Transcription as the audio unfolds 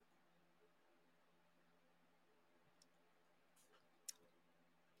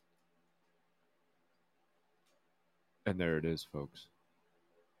And there it is, folks.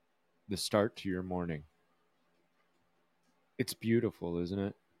 The start to your morning. It's beautiful, isn't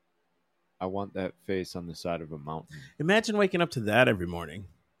it? I want that face on the side of a mountain. Imagine waking up to that every morning.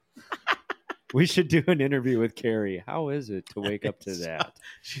 We should do an interview with Carrie. How is it to wake up to that?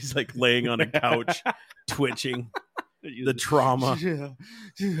 She's like laying on a couch, twitching. The trauma. Yeah.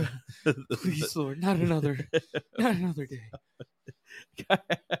 Please, Lord, not another day.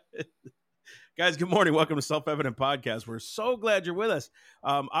 Guys, good morning. Welcome to Self-Evident Podcast. We're so glad you're with us.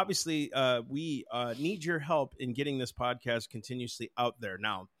 Obviously, we need your help in getting this podcast continuously out there.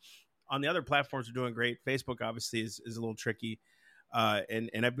 Now, on the other platforms, we're doing great. Facebook, obviously, is a little tricky.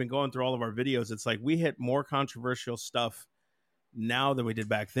 And I've been going through all of our videos. It's like we hit more controversial stuff now than we did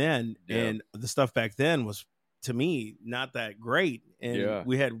back then. Yeah. And the stuff back then was, to me, not that great. And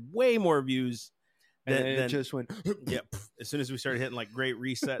we had way more views. And it just went, as soon as we started hitting like great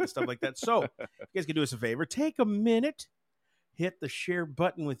reset and stuff like that. So, you guys can do us a favor. Take a minute, hit the share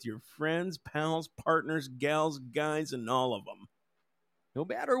button with your friends, pals, partners, gals, guys, and all of them. No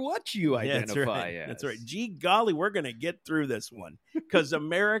matter what you identify as. That's right. Gee golly, we're going to get through this one because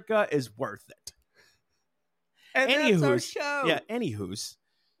America is worth it. And that's our show. Yeah, anywho's.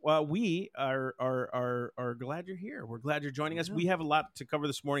 Well, we are glad you're here. We're glad you're joining us. We have a lot to cover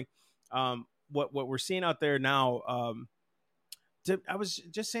this morning. What we're seeing out there now, I was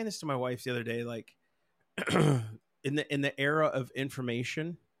just saying this to my wife the other day, like in the era of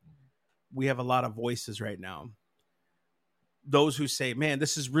information, we have a lot of voices right now. Those who say, man,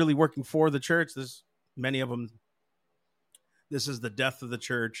 this is really working for the church. Many of them, this is the death of the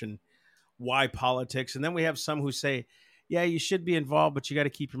church and why politics. And then we have some who say, yeah, you should be involved, but you got to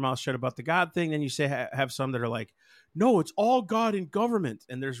keep your mouth shut about the God thing. Then you say have some that are like, no, it's all God in government.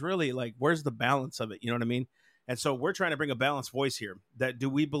 And there's really like, where's the balance of it? You know what I mean? And so we're trying to bring a balanced voice here. That do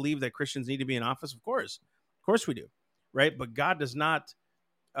we believe that Christians need to be in office? Of course we do. Right. But God does not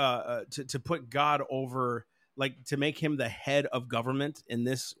to put God over, like to make him the head of government in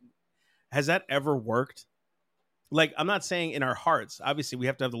this. Has that ever worked? Like, I'm not saying in our hearts, obviously we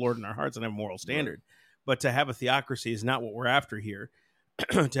have to have the Lord in our hearts and have a moral standard. Right. But to have a theocracy is not what we're after here.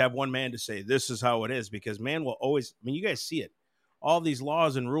 To have one man to say, this is how it is, because man will always, I mean, you guys see it. All these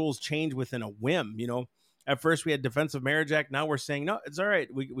laws and rules change within a whim. You know, at first we had Defense of Marriage Act. Now we're saying, no, it's all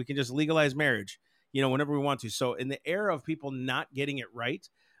right. We can just legalize marriage, you know, whenever we want to. So in the era of people not getting it right,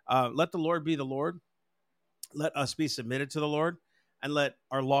 let the Lord be the Lord. Let us be submitted to the Lord and let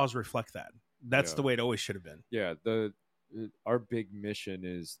our laws reflect that. That's the way it always should have been. Yeah. Our big mission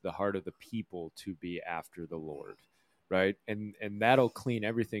is the heart of the people to be after the Lord, right? And that'll clean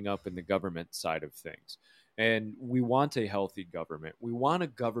everything up in the government side of things. And we want a healthy government. We want a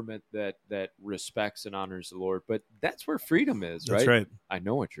government that respects and honors the Lord. But that's where freedom is, right? That's right. I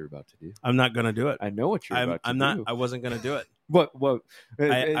know what you're about to do. I'm not going to do it. I know what you're about to do. I wasn't going to do it. What?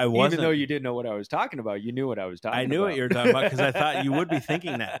 I wasn't. Even though you didn't know what I was talking about, you knew what I was talking about. I knew what you were talking about because I thought you would be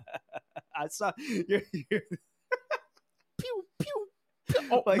thinking that. I saw you're pew, pew, pew.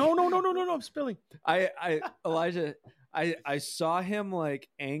 Oh, like, no, I'm spilling. Elijah, I saw him like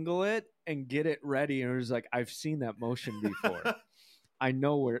angle it and get it ready, and it was like, I've seen that motion before. I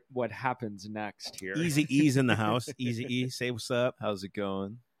know what happens next here. Easy E's in the house. Easy E, say what's up. How's it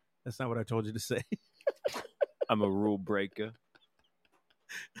going? That's not what I told you to say. I'm a rule breaker.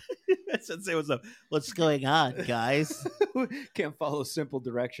 I said, say what's up. What's going on, guys? Can't follow simple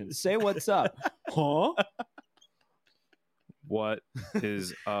directions. Say what's up. Huh? What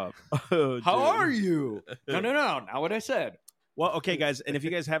is up? How are you? No, not what I said. Well, okay, guys. And if you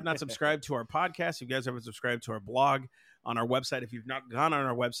guys have not subscribed to our podcast, if you guys haven't subscribed to our blog on our website, if you've not gone on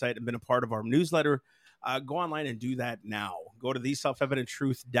our website and been a part of our newsletter, go online and do that now. Go to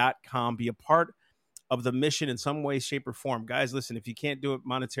theselfevidenttruth.com. Be a part of the mission in some way, shape, or form. Guys, listen, if you can't do it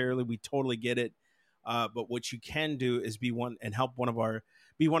monetarily, we totally get it. But what you can do is be one of our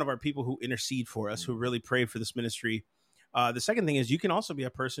people who intercede for us, who really pray for this ministry. The second thing is you can also be a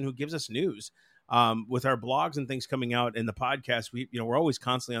person who gives us news. With our blogs and things coming out in the podcast, we're always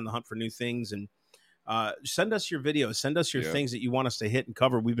constantly on the hunt for new things, and send us your videos, send us your things that you want us to hit and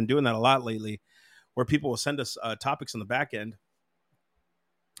cover. We've been doing that a lot lately, where people will send us topics on the back end.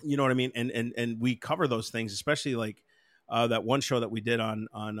 You know what I mean? And we cover those things, especially like that one show that we did on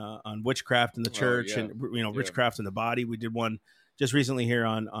witchcraft in the church and witchcraft in the body. We did one just recently here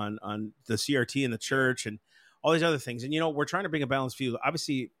on the CRT in the church and all these other things. And, we're trying to bring a balanced view.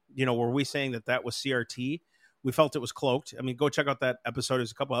 Obviously, were we saying that was CRT? We felt it was cloaked. I mean, go check out that episode. It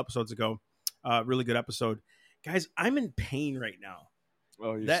was a couple episodes ago. Really good episode. Guys, I'm in pain right now.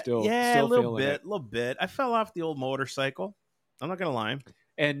 Oh, you're still a little feeling bit. I fell off the old motorcycle. I'm not going to lie.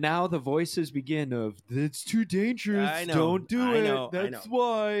 And now the voices begin of "That's too dangerous. I know, Don't do I it. know, I That's know.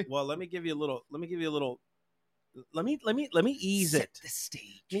 why." Well, let me give you a little. Let me ease Set it. the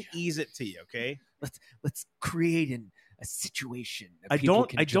stage. Let me ease it to you, okay? Let's create a situation. That I people don't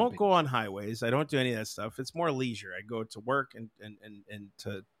can I jump don't go into. on highways. I don't do any of that stuff. It's more leisure. I go to work and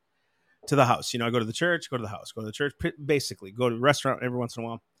to the house. You know, I go to the church, go to the house, go to the church. Basically, go to the restaurant every once in a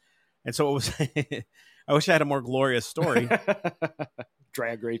while. And so it was. I wish I had a more glorious story.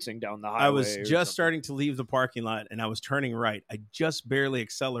 Drag racing down the highway. I was or just something. starting to leave the parking lot, and I was turning right. I just barely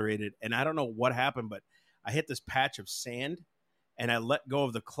accelerated, and I don't know what happened, but I hit this patch of sand, and I let go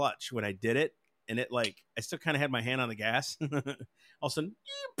of the clutch when I did it, and it like I still kind of had my hand on the gas. All of a sudden,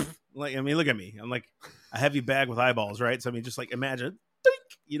 like I mean, look at me. I'm like a heavy bag with eyeballs, right? So I mean, just like imagine,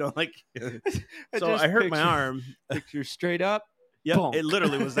 you know, like. So I hurt my arm. Picture straight up. Yeah, bonk. it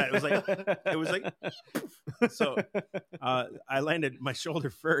literally was that. It was like. So I landed my shoulder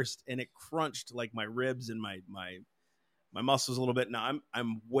first, and it crunched like my ribs and my muscles a little bit. Now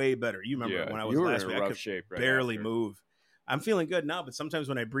I'm way better. You remember when I was you were last in week? rough I could shape right barely after. move. I'm feeling good now, but sometimes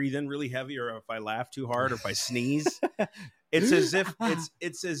when I breathe in really heavy, or if I laugh too hard, or if I sneeze, it's as if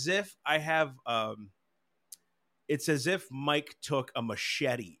it's as if I have it's as if Mike took a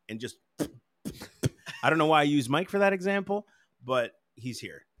machete and just. I don't know why I use Mike for that example, but he's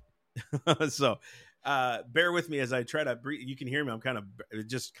here. So bear with me as I try to breathe. You can hear me. It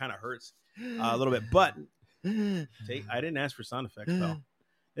just kind of hurts a little bit, but I didn't ask for sound effects, pal.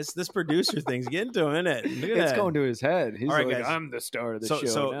 This producer thing's getting to him, isn't it? Look at It's that. going to his head. He's All right, like, guys. I'm the star of the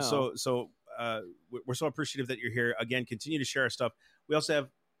show now. We're so appreciative that you're here. Again, continue to share our stuff. We also have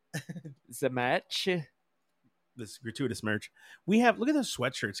the match. this gratuitous merch. We have, look at those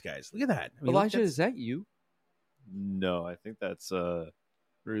sweatshirts, guys. Look at that. I mean, Elijah, is that you? No, I think that's Or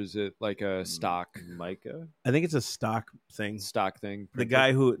is it like a stock Micah. I think it's a stock thing. thing? The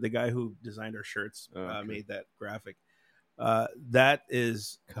guy who designed our shirts made that graphic. That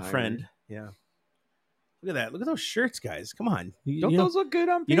is a friend. Yeah. Look at that. Look at those shirts, guys. Come on. Don't those look good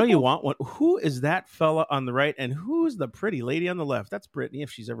on people? You know you want one. Who is that fella on the right, and who's the pretty lady on the left? That's Brittany, if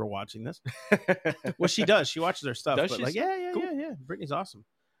she's ever watching this. Well, she does. She watches our stuff. Does but she? Like, yeah. Brittany's awesome.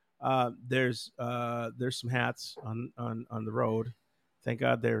 There's some hats on the road. Thank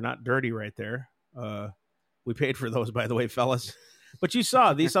God they're not dirty right there. We paid for those, by the way, fellas. But you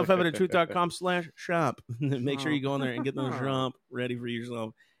saw the selfevidenttruth.com/shop. Make sure you go in there and get those shop ready for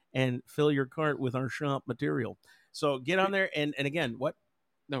yourself and fill your cart with our shop material. So get on there and again, what?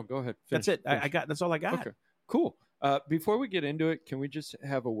 No, go ahead. That's it. That's all I got. Okay, cool. Before we get into it, can we just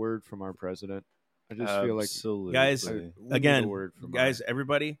have a word from our president? I just feel like, guys, again,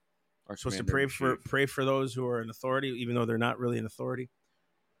 everybody are supposed to pray for those who are in authority, even though they're not really in authority.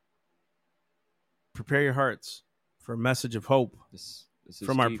 Prepare your hearts for a message of hope this is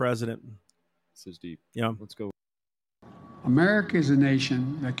from deep. our president. This is deep. Yeah. Let's go. America is a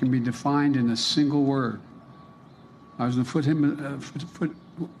nation that can be defined in a single word. I was going to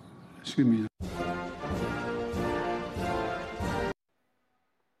excuse me.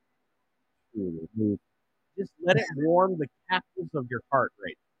 Just let it warm the capsules of your heart,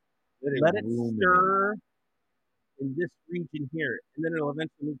 right? Let it stir in this region here, and then it'll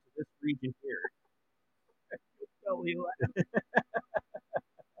eventually move to this region here.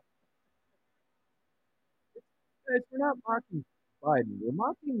 Guys, we're not mocking Biden. We're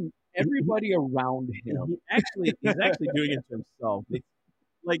mocking everybody around him. He's actually doing it to himself. It's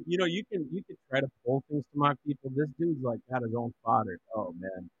like, you can try to pull things to mock people. This dude's like got his own fodder. Oh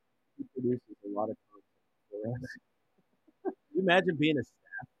man, he produces a lot of content for us. Can you imagine being a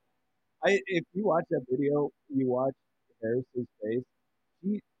staff? If you watch that video, you watch Harris's face.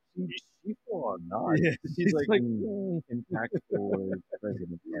 She's full on nods. Yeah, she's like impactful as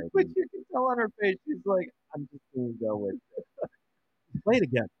President Biden. But you can tell on her face, she's like, I'm just gonna go with it. Play it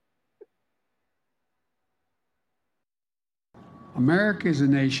again. America is a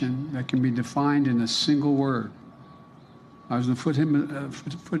nation that can be defined in a single word. I was going to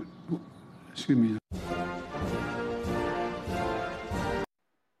excuse me.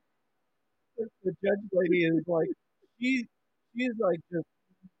 The judge lady is like, she's like just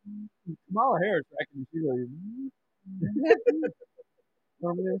Kamala Harris, and she's like,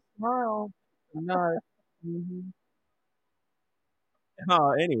 I'm gonna smile. I'm not.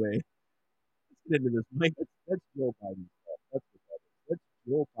 Anyway, let's get into this, Mike. That's Joe Biden's fault. That's what that is. That's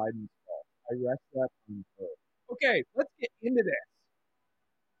Joe Biden's fault. I rest that on her. Okay, let's get into this.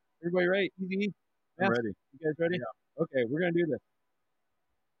 Everybody ready? Easy. I'm ready. You guys ready? Yeah. Okay, we're gonna do this.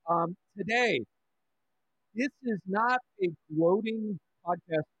 Today, this is not a gloating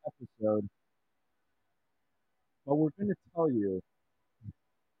podcast episode, but we're going to tell you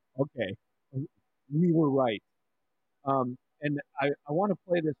Okay. We were right. And I want to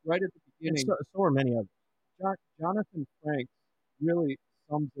play this right at the And beginning. so are many of them. Jonathan Franks really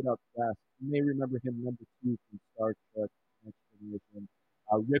sums it up best. You may remember him, number 2 from Star Trek, Next Generation,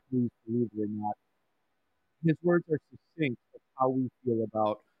 Ripley's Believe It or Not. His words are succinct of how we feel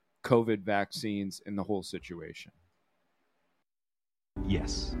about COVID vaccines and the whole situation.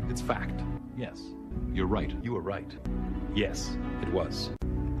 Yes, it's fact. Yes, you're right. You were right. Yes, it was.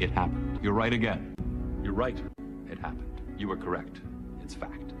 It happened. You're right again. You're right. It happened. You were correct. It's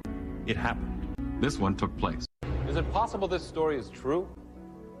fact. It happened. This one took place. Is it possible this story is true?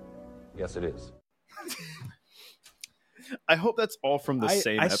 Yes, it is. I hope that's all from the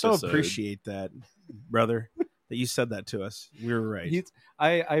same I episode. so appreciate that, brother, that you said that to us. We were right.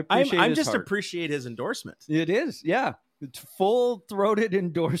 I appreciate I'm his just heart. appreciate his endorsement. It is, yeah. It's full-throated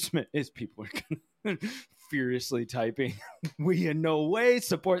endorsement. As people are furiously typing, we in no way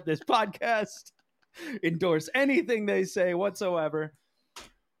support this podcast, endorse anything they say whatsoever.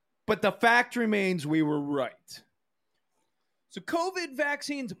 But the fact remains we were right. So COVID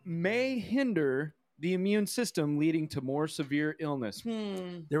vaccines may hinder the immune system, leading to more severe illness.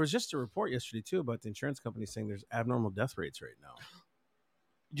 There was just a report yesterday, too, about the insurance company saying there's abnormal death rates right now.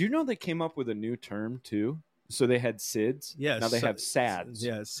 Do you know they came up with a new term, too? So they had SIDS. Yeah, Now they have SADS.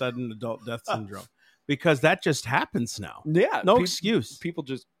 Yeah, sudden adult death syndrome. Because that just happens now. Yeah. No excuse. People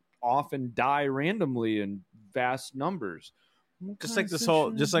just often die randomly in vast numbers. Just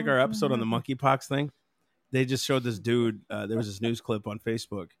like our episode on the monkeypox thing. They just showed this dude. There was this news clip on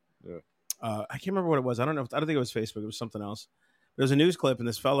Facebook. Yeah. I can't remember what it was. I don't think it was Facebook. It was something else. There was a news clip, and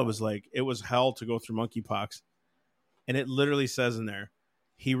this fellow was like, it was hell to go through monkeypox. And it literally says in there,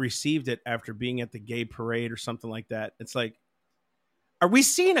 he received it after being at the gay parade or something like that. It's like, are we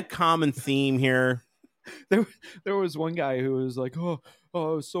seeing a common theme here? There was one guy who was like, oh, it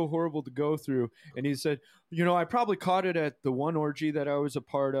was so horrible to go through. And he said, I probably caught it at the one orgy that I was a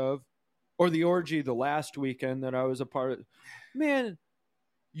part of, or the orgy the last weekend that I was a part of. Man,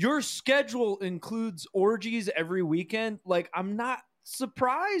 your schedule includes orgies every weekend. Like, I'm not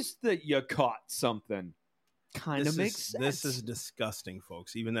surprised that you caught something. Kind of makes sense. This is disgusting,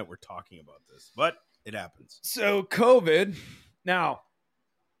 folks, even that we're talking about this. But it happens. So COVID. Now,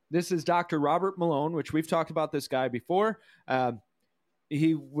 this is Dr. Robert Malone, which we've talked about this guy before.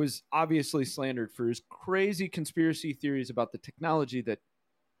 He was obviously slandered for his crazy conspiracy theories about the technology that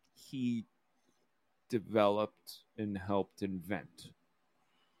he developed and helped invent.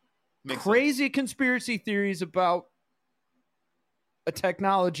 Crazy conspiracy theories about a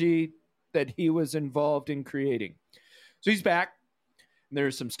technology that he was involved in creating. So he's back. And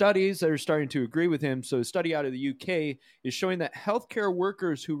there's some studies that are starting to agree with him. So a study out of the UK is showing that healthcare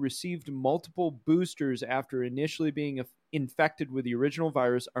workers who received multiple boosters after initially being infected with the original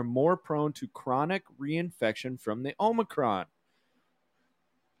virus are more prone to chronic reinfection from the Omicron.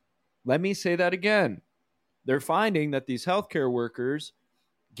 Let me say that again. They're finding that these healthcare workers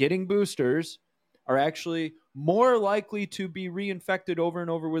getting boosters are actually more likely to be reinfected over and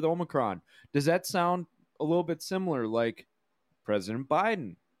over with Omicron. Does that sound a little bit similar, like President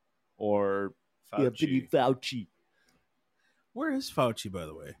Biden or Fauci? Where is Fauci, by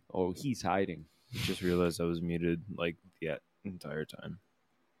the way? Oh, he's hiding. Just realized I was muted like the entire time.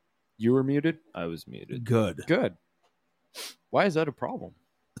 You were muted? I was muted. Good. Why is that a problem?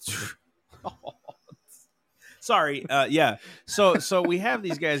 Sorry. Yeah. So we have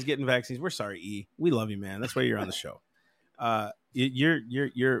these guys getting vaccines. We're sorry, E. We love you, man. That's why you're on the show.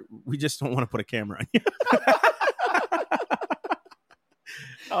 You're. We just don't want to put a camera on you.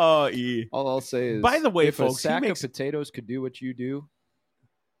 Oh, E. All I'll say is, by the way, if folks, a sack of potatoes could do what you do.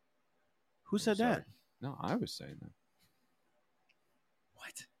 Who said that? No, I was saying that.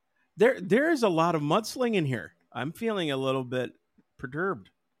 What? There is a lot of mudslinging here. I'm feeling a little bit perturbed.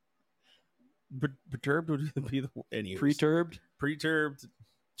 Perturbed would be the Preturbed.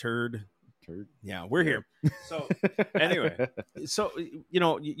 Turd. Yeah, we're here. So anyway,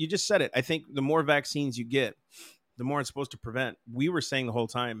 you just said it. I think the more vaccines you get, the more it's supposed to prevent. We were saying the whole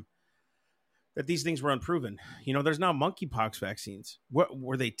time that these things were unproven. There's now monkeypox vaccines. What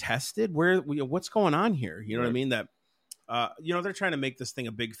were they tested? What's going on here? You know what I mean? That they're trying to make this thing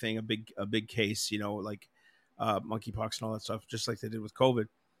a big thing, a big case. Like monkeypox and all that stuff, just like they did with COVID.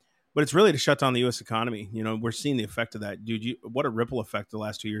 But it's really to shut down the U.S. economy. We're seeing the effect of that, dude. What a ripple effect the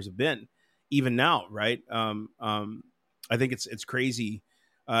last 2 years have been. Even now, right? I think it's crazy,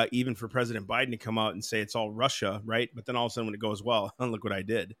 even for President Biden to come out and say it's all Russia, right? But then all of a sudden, when it goes well, look what I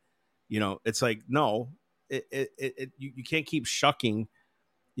did. It's like no, you can't keep shucking,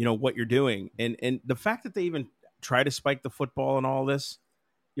 what you're doing, and the fact that they even try to spike the football and all this,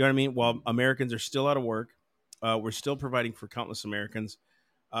 You know what I mean? While Americans are still out of work, we're still providing for countless Americans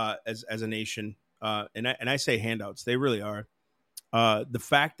as a nation. And I say handouts; they really are. The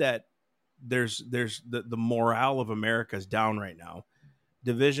fact that there's the morale of America is down right now.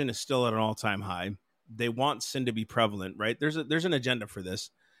 Division is still at an all-time high. They want sin to be prevalent, right? There's an agenda for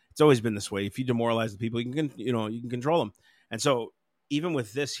this. It's always been this way. If you demoralize the people, you can control them. And so even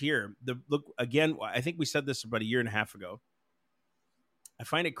with this here, look again, I think we said this about a year and a half ago. I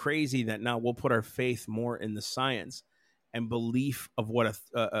find it crazy that now we'll put our faith more in the science and belief of what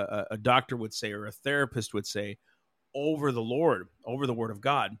a doctor would say or a therapist would say over the Lord, over the word of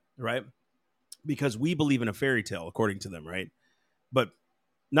God, right? Because we believe in a fairy tale, according to them, right? But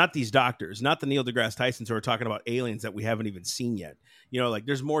not these doctors, not the Neil deGrasse Tysons who are talking about aliens that we haven't even seen yet. Like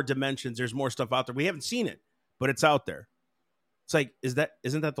there's more dimensions, there's more stuff out there. We haven't seen it, but it's out there. It's like,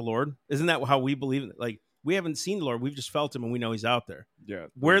 isn't that the Lord? Isn't that how we believe in it? Like, we haven't seen the Lord. We've just felt him and we know he's out there. Yeah.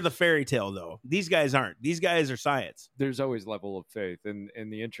 We're the fairy tale, though. These guys aren't. These guys are science. There's always level of faith. And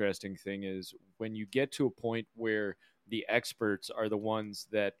the interesting thing is when you get to a point where the experts are the ones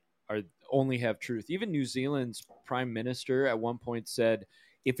that only have truth. Even New Zealand's prime minister at one point said,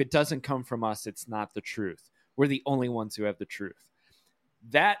 if it doesn't come from us, it's not the truth. We're the only ones who have the truth.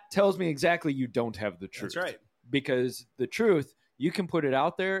 That tells me exactly you don't have the truth. That's right. Because the truth, you can put it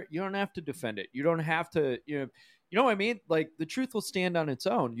out there. You don't have to defend it. You don't have to, you know what I mean? Like the truth will stand on its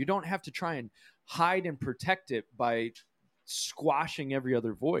own. You don't have to try and hide and protect it by squashing every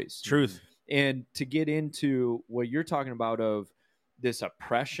other voice. Truth. And to get into what you're talking about of this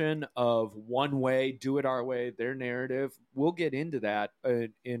oppression of one way, do it our way, their narrative, we'll get into that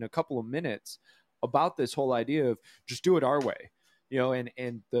in a couple of minutes about this whole idea of just do it our way,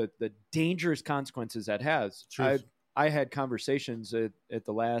 and the dangerous consequences that has. I had conversations at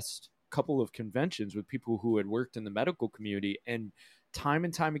the last couple of conventions with people who had worked in the medical community, and time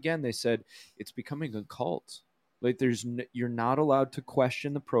again, they said it's becoming a cult. Like you're not allowed to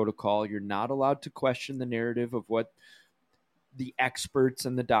question the protocol. You're not allowed to question the narrative of what the experts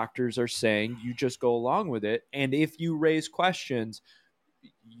and the doctors are saying. You just go along with it. And if you raise questions,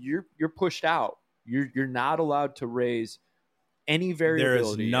 you're pushed out. You're not allowed to raise any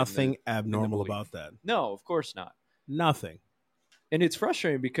variability. There is nothing abnormal about that. No, of course not. Nothing. And it's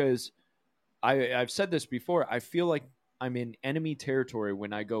frustrating because I've said this before. I feel like I'm in enemy territory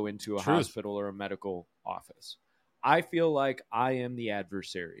when I go into a hospital or a medical office. I feel like I am the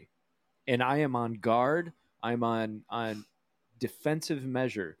adversary, and I am on guard. I'm on defensive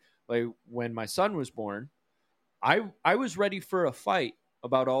measure. Like when my son was born, I was ready for a fight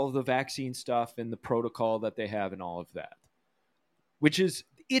about all of the vaccine stuff and the protocol that they have and all of that, which is,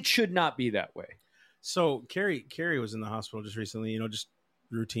 it should not be that way. So Carrie was in the hospital just recently, just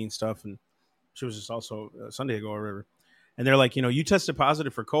routine stuff. And she was just also Sunday ago or whatever. And they're like, you tested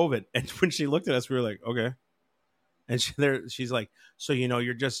positive for COVID. And when she looked at us, we were like, okay. And she's like, so,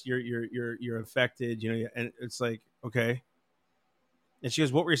 you're affected, and it's like, okay. And she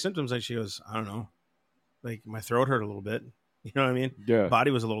goes, what were your symptoms? And she goes, I don't know. Like my throat hurt a little bit. You know what I mean? Yeah.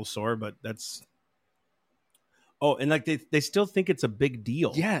 Body was a little sore, but that's. Oh, and like they still think it's a big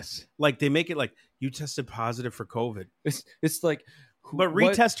deal. Yes. Like they make it like you tested positive for COVID. It's like, but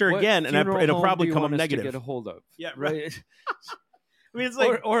retest her again, and it'll probably come up negative. To get a hold of. Yeah, right. I mean, it's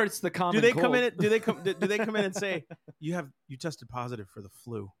like, or it's the common. Do they cold. come in? Do they come in and say you tested positive for the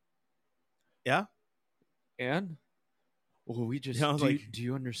flu? Yeah. And well, we just do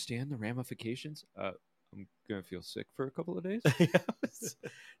you understand the ramifications? I'm gonna feel sick for a couple of days.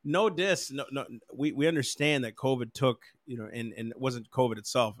 No. We understand that COVID took, and it wasn't COVID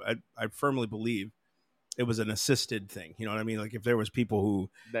itself. I firmly believe it was an assisted thing. You know what I mean? Like if there was people who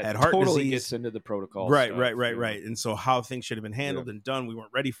had heart totally disease, gets into the protocol. Right. And so how things should have been handled and done, we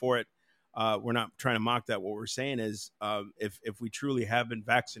weren't ready for it. We're not trying to mock that. What we're saying is, if we truly have been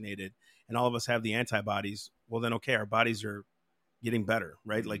vaccinated and all of us have the antibodies, well then okay, our bodies are getting better,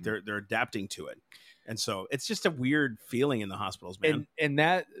 right? Mm-hmm. Like they're adapting to it. And so it's just a weird feeling in the hospitals, man. And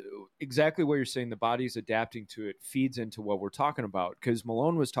that exactly what you're saying, the body's adapting to it, feeds into what we're talking about. Because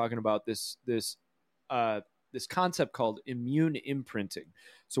Malone was talking about this concept called immune imprinting.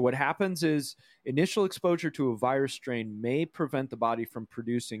 So what happens is initial exposure to a virus strain may prevent the body from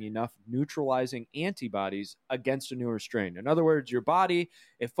producing enough neutralizing antibodies against a newer strain. In other words, your body,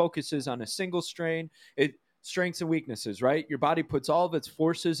 it focuses on a single strain. Strengths and weaknesses, right? Your body puts all of its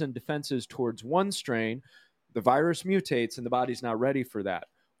forces and defenses towards one strain. The virus mutates and the body's not ready for that.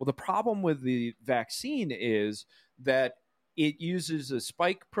 Well, the problem with the vaccine is that it uses a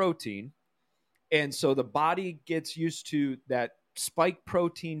spike protein. And so the body gets used to that spike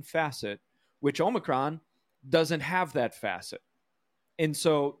protein facet, which Omicron doesn't have that facet. And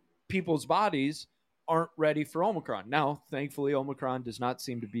so people's bodies aren't ready for Omicron. Now, thankfully, Omicron does not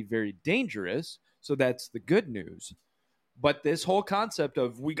seem to be very dangerous. So that's the good news. But this whole concept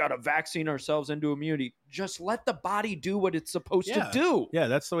of we got to vaccine ourselves into immunity, just let the body do what it's supposed to do. Yeah,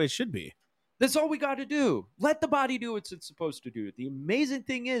 that's the way it should be. That's all we got to do. Let the body do what it's supposed to do. The amazing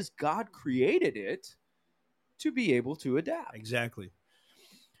thing is God created it to be able to adapt. Exactly.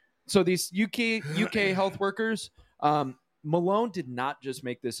 So these UK health workers, Malone did not just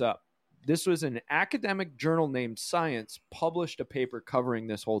make this up. This was an academic journal named Science published a paper covering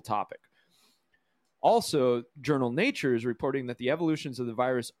this whole topic. Also, journal Nature is reporting that the evolutions of the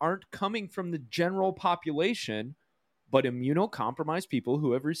virus aren't coming from the general population, but immunocompromised people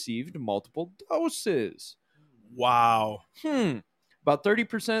who have received multiple doses. Wow. About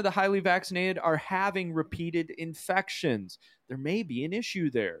 30% of the highly vaccinated are having repeated infections. There may be an issue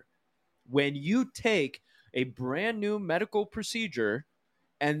there. When you take a brand new medical procedure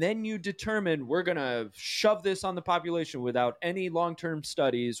and then you determine we're going to shove this on the population without any long-term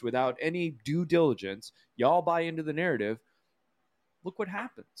studies, without any due diligence, y'all buy into the narrative, look what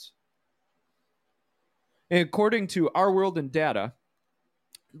happens. And according to Our World in Data,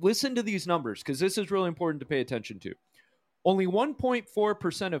 listen to these numbers because this is really important to pay attention to. Only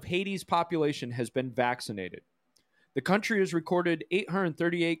 1.4% of Haiti's population has been vaccinated. The country has recorded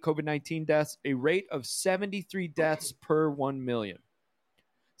 838 COVID-19 deaths, a rate of 73 deaths per 1 million.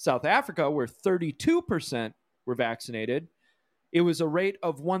 South Africa, where 32% were vaccinated, it was a rate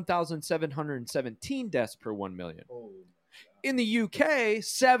of 1,717 deaths per 1 million. In the UK,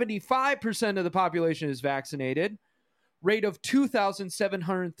 75% of the population is vaccinated, rate of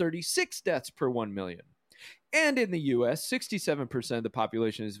 2,736 deaths per 1 million. And in the US, 67% of the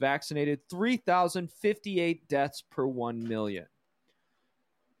population is vaccinated, 3,058 deaths per 1 million.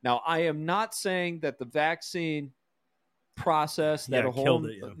 Now, I am not saying that the vaccine process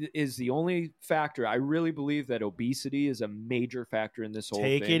is the only factor. I really believe that obesity is a major factor in this whole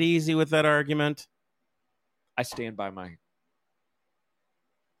thing. Take it easy with that argument. I stand by my...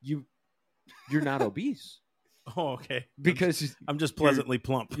 You're not obese. Oh, okay. Because I'm just pleasantly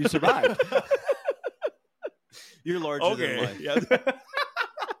plump. You survived. You're larger than life. Yeah.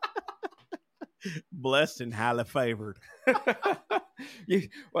 Blessed and highly favored.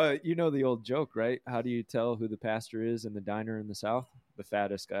 Well, you know the old joke, right? How do you tell who the pastor is in the diner in the South? The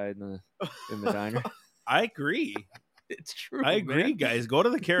fattest guy in the diner. I agree. It's true. I agree, man. guys. Go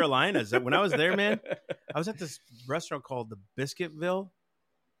to the Carolinas. When I was there, man, I was at this restaurant called the Biscuitville,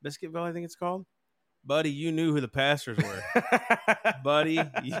 I think it's called. Buddy, you knew who the pastors were. Buddy,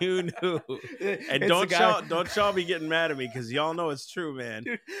 you knew. And don't y'all be getting mad at me because y'all know it's true, man.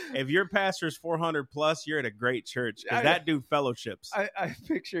 Dude. If your pastor's 400 plus, you're at a great church because that dude fellowships. I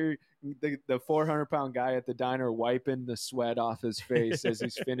picture the 400-pound guy at the diner wiping the sweat off his face as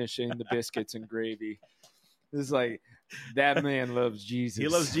he's finishing the biscuits and gravy. It's like, that man loves Jesus. He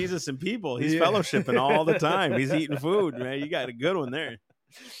loves Jesus and people. He's fellowshipping all the time. He's eating food, man. You got a good one there.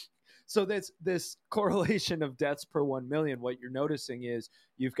 So this correlation of deaths per 1 million, what you're noticing is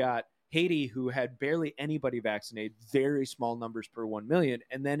you've got Haiti, who had barely anybody vaccinated, very small numbers per 1 million.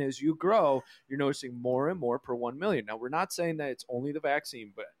 And then as you grow, you're noticing more and more per 1 million. Now, we're not saying that it's only the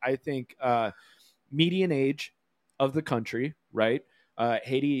vaccine, but I think median age of the country, right?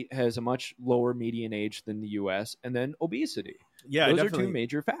 Haiti has a much lower median age than the U.S. And then obesity. Yeah, those definitely. are two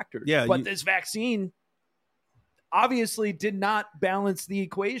major factors. Yeah, but this vaccine obviously did not balance the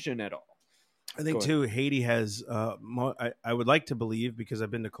equation at all. I think too, Haiti has, I would like to believe, because I've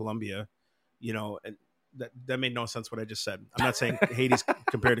been to Colombia, and that made no sense what I just said. I'm not saying Haiti's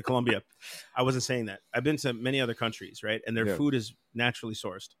compared to Colombia. I wasn't saying that. I've been to many other countries, right? And their food is naturally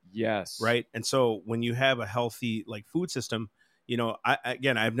sourced. Yes. Right. And so when you have a healthy food system,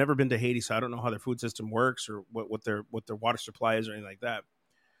 I've never been to Haiti, so I don't know how their food system works or what their water supply is or anything like that.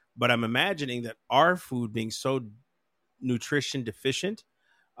 But I'm imagining that our food being so nutrition deficient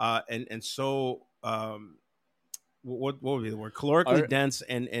and so what would be the word? Calorically dense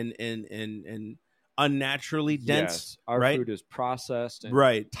and unnaturally dense. Yes, our food is processed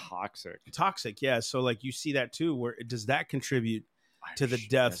and toxic. Yeah. So you see that too, where does that contribute to the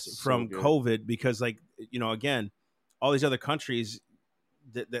deaths from COVID? Because again, all these other countries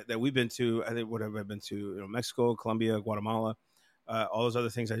that we've been to, I think what have I been to? Mexico, Colombia, Guatemala. All those other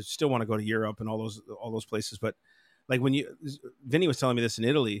things. I still want to go to Europe and all those places. But when Vinny was telling me this in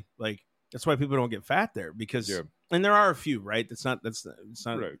Italy, that's why people don't get fat there because, and there are a few, right? It's not,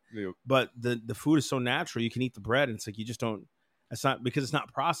 right. Yeah. But the food is so natural. You can eat the bread and it's you just don't, it's not because it's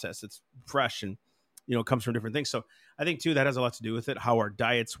not processed. It's fresh. And comes from different things. So I think too that has a lot to do with it, how our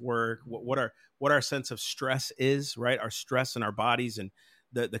diets work, what our sense of stress is, right? Our stress in our bodies and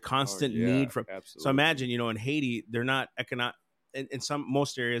the constant need for. Absolutely. So imagine, in Haiti, they're not in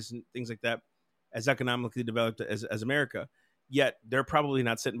most areas and things like that as economically developed as America, yet they're probably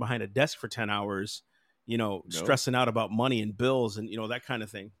not sitting behind a desk for 10 hours, stressing out about money and bills and, that kind of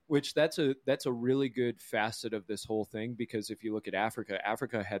thing. Which that's a really good facet of this whole thing, because if you look at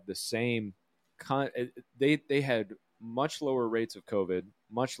Africa had the same they had much lower rates of COVID,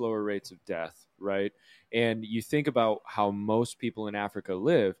 much lower rates of death, right? And you think about how most people in Africa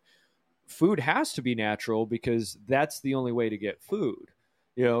live, food has to be natural because that's the only way to get food,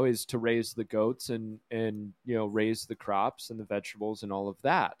 is to raise the goats and raise the crops and the vegetables and all of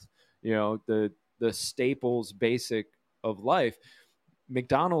that, the staples basic of life.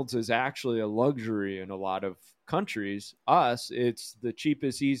 McDonald's is actually a luxury in a lot of countries. It's the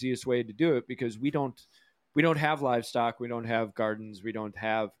cheapest, easiest way to do it because we don't have livestock, we don't have gardens, we don't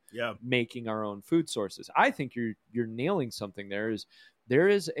have making our own food sources. I think you're nailing something there. There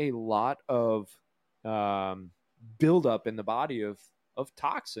is a lot of buildup in the body of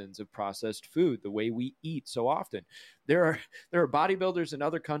toxins of processed food, the way we eat so often. There are bodybuilders in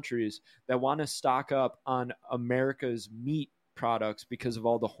other countries that want to stock up on America's meat products because of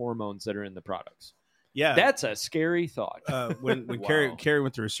all the hormones that are in the products. Yeah, that's a scary thought. When wow. Carrie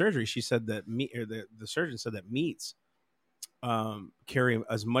went through her surgery, she said that the surgeon said that meats carry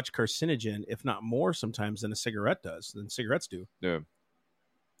as much carcinogen, if not more, sometimes than cigarettes do. Yeah.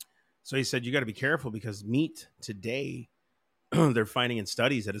 So he said you got to be careful because meat today, they're finding in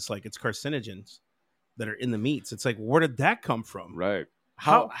studies that it's carcinogens that are in the meats. It's like, where did that come from? Right.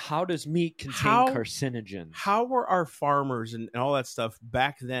 How does meat contain carcinogens? How were our farmers and all that stuff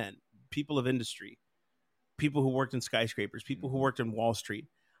back then, people of industry, people who worked in skyscrapers, people who worked in Wall Street,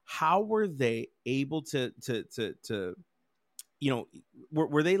 how were they able to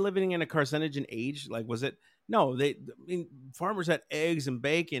were they living in a carcinogen age? Like, was it? No, farmers had eggs and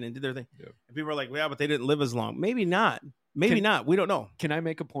bacon and did their thing. Yeah. And people were like, yeah, but they didn't live as long. Maybe not. Maybe not. We don't know. Can I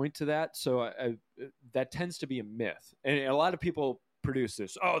make a point to that? So that tends to be a myth. And a lot of people produce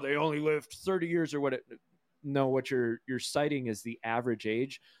this. Oh, they only lived 30 years or what? No, what you're citing is the average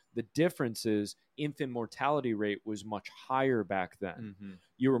age. The difference is infant mortality rate was much higher back then. Mm-hmm.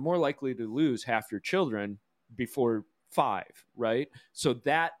 You were more likely to lose half your children before 5, right? So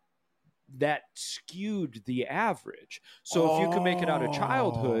that skewed the average. So if you could make it out of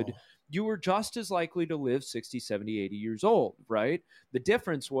childhood, you were just as likely to live 60, 70, 80 years old, right? The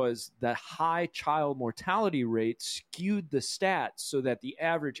difference was the high child mortality rate skewed the stats so that the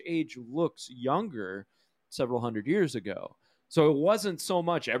average age looks younger several hundred years ago. So it wasn't so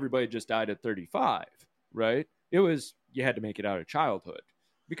much everybody just died at 35, right? It was you had to make it out of childhood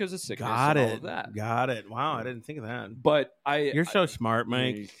because of sickness and all of that. Got it. Wow, I didn't think of that. But you're so smart,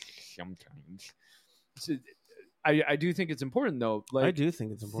 Mike. Sometimes. I do think it's important, though. Like, I do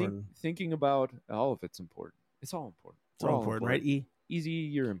think it's important. Thinking about all of it's important. It's all important. It's all important, right? Easy,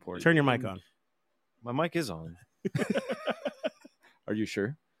 you're important. Turn your mic on. My mic is on. Are you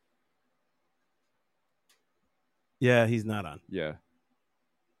sure? Yeah, he's not on. Yeah.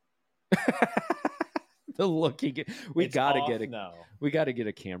 The look he get. We got to get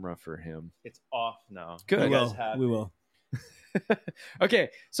a camera for him. It's off now. Good. We will. Okay.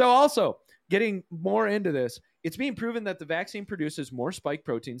 So also getting more into this, it's being proven that the vaccine produces more spike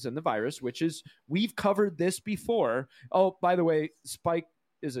proteins than the virus, which is, we've covered this before. Oh, by the way, spike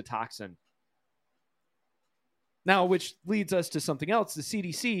is a toxin. Now, which leads us to something else. The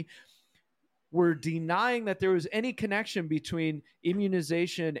CDC were denying that there was any connection between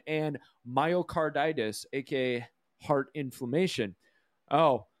immunization and myocarditis, aka heart inflammation.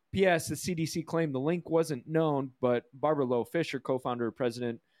 Oh, P.S. The CDC claimed the link wasn't known, but Barbara Loe Fisher, co-founder,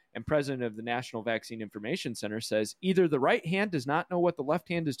 president of the National Vaccine Information Center, says either the right hand does not know what the left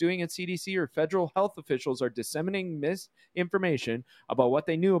hand is doing at CDC, or federal health officials are disseminating misinformation about what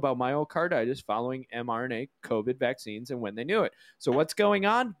they knew about myocarditis following mRNA COVID vaccines and when they knew it. So what's going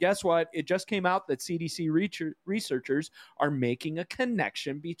on? Guess what? It just came out that CDC researchers are making a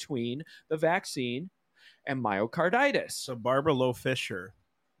connection between the vaccine and myocarditis. So Barbara Loe Fisher,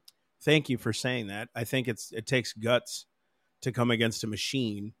 thank you for saying that. I think it takes guts to come against a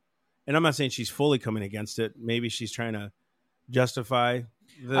machine. And I'm not saying she's fully coming against it. Maybe she's trying to justify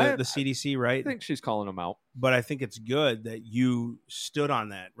the CDC, right? I think she's calling them out. But I think it's good that you stood on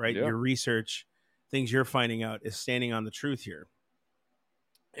that, right? Yeah. Your research, things you're finding out, is standing on the truth here.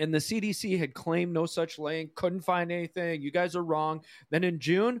 And the CDC had claimed no such link, couldn't find anything. You guys are wrong. Then in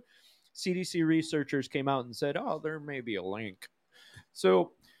June, CDC researchers came out and said, oh, there may be a link.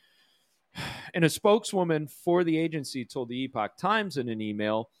 So And a spokeswoman for the agency told the Epoch Times in an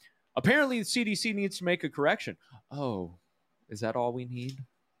email, apparently the CDC needs to make a correction. Oh, is that all we need?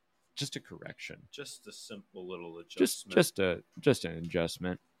 Just a correction. Just a simple little adjustment. Just an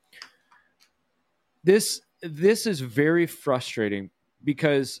adjustment. This is very frustrating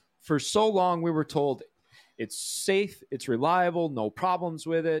because for so long we were told it's safe, it's reliable, no problems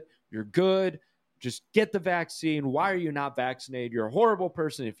with it, you're good, just get the vaccine. Why are you not vaccinated? You're a horrible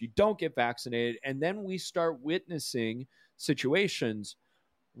person if you don't get vaccinated. And then we start witnessing situations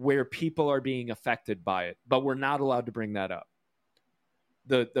where people are being affected by it, but we're not allowed to bring that up.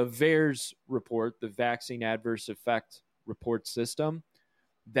 The VAERS report, the Vaccine Adverse Effect Report System,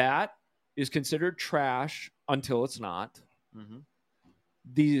 that is considered trash until it's not. Mm-hmm.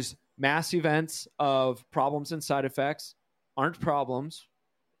 These mass events of problems and side effects aren't problems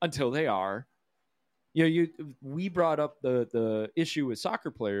until they are. We brought up the issue with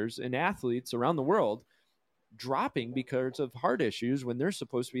soccer players and athletes around the world dropping because of heart issues when they're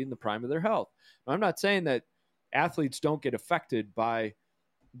supposed to be in the prime of their health. Now, I'm not saying that athletes don't get affected by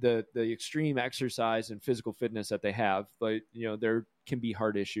the extreme exercise and physical fitness that they have, but there can be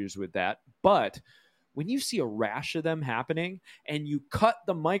heart issues with that. But when you see a rash of them happening and you cut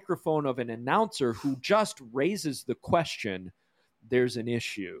the microphone of an announcer who just raises the question, there's an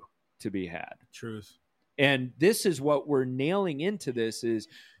issue to be had. Truth. And this is what we're nailing into this is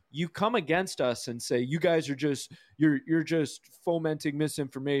you come against us and say, you guys are just, you're just fomenting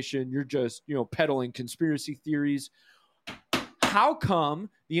misinformation. You're just, peddling conspiracy theories. How come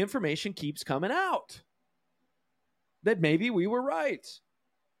the information keeps coming out that maybe we were right?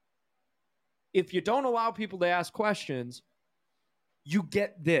 If you don't allow people to ask questions, you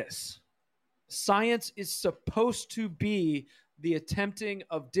get this. Science is supposed to be the attempting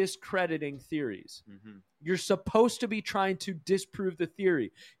of discrediting theories. Mm-hmm. You're supposed to be trying to disprove the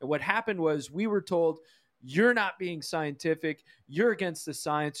theory. And what happened was we were told, you're not being scientific. You're against the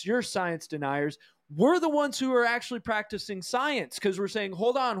science. You're science deniers. We're the ones who are actually practicing science because we're saying,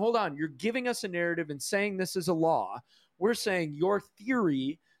 hold on. You're giving us a narrative and saying this is a law. We're saying your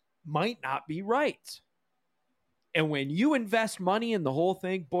theory might not be right. And when you invest money in the whole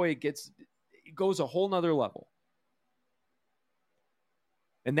thing, boy, it goes a whole nother level.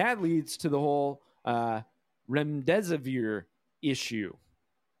 And that leads to the whole remdesivir issue.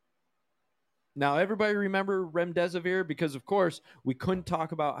 Now, everybody remember remdesivir because, of course, we couldn't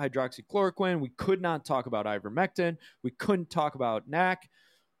talk about hydroxychloroquine. We could not talk about ivermectin. We couldn't talk about NAC.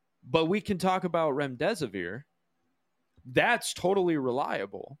 But we can talk about remdesivir. That's totally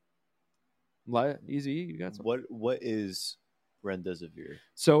reliable. Easy, you got something? What is remdesivir?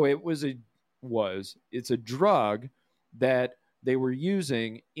 So it's a drug that they were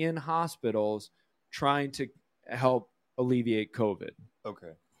using in hospitals trying to help alleviate COVID.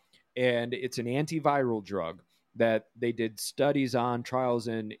 Okay. And it's an antiviral drug that they did studies on, trials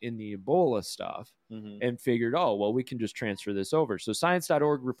in the Ebola stuff, and figured, we can just transfer this over. So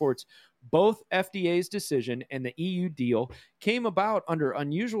Science.org reports both FDA's decision and the EU deal came about under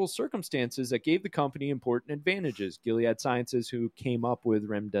unusual circumstances that gave the company important advantages. Gilead Sciences, who came up with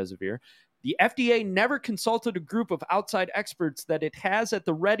remdesivir, the FDA never consulted a group of outside experts that it has at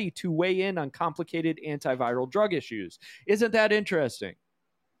the ready to weigh in on complicated antiviral drug issues. Isn't that interesting?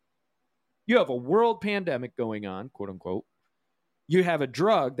 You have a world pandemic going on, quote unquote. You have a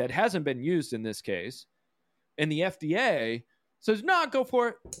drug that hasn't been used in this case. And the FDA says, no, go for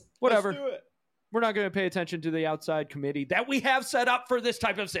it. Whatever. Let's do it. We're not going to pay attention to the outside committee that we have set up for this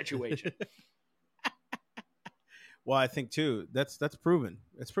type of situation. Well, I think, too, that's proven.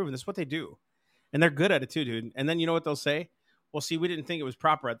 It's proven. That's what they do. And they're good at it, too, dude. And then you know what they'll say? Well, see, we didn't think it was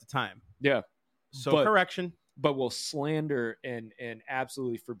proper at the time. Yeah. So correction. But will slander and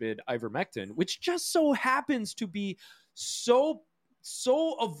absolutely forbid ivermectin, which just so happens to be so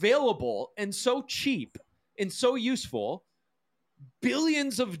available and so cheap and so useful.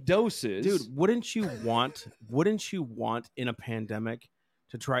 Billions of doses. Dude, wouldn't you want in a pandemic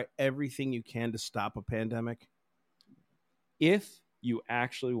to try everything you can to stop a pandemic? If you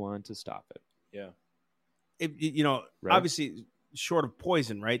actually want to stop it. Yeah. Right. Obviously short of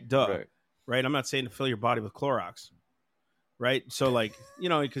poison, right? Duh. Right. I'm not saying to fill your body with Clorox. Right. So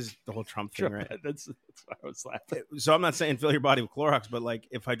because the whole Trump thing, right? That's why I was laughing. So I'm not saying fill your body with Clorox, but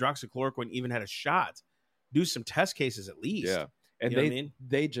if hydroxychloroquine even had a shot, do some test cases at least. Yeah. And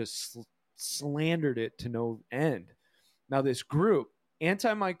they just slandered it to no end. Now, this group,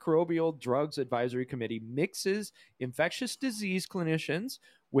 Antimicrobial Drugs Advisory Committee, mixes infectious disease clinicians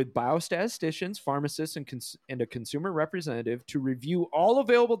with biostatisticians, pharmacists, and a consumer representative to review all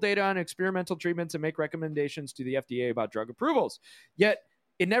available data on experimental treatments and make recommendations to the FDA about drug approvals. Yet,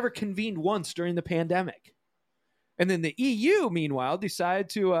 It never convened once during the pandemic. And then the EU, meanwhile, decided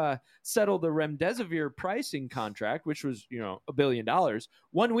to settle the remdesivir pricing contract, which was, $1 billion,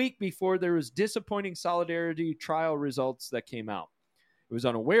 1 week before there was disappointing Solidarity trial results that came out. It was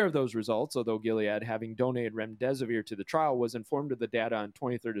unaware of those results, although Gilead, having donated remdesivir to the trial, was informed of the data on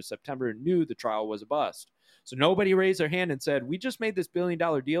 23rd of September and knew the trial was a bust. So nobody raised their hand and said, we just made this $1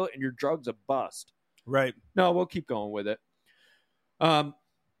 billion deal and your drug's a bust. Right. No, we'll keep going with it.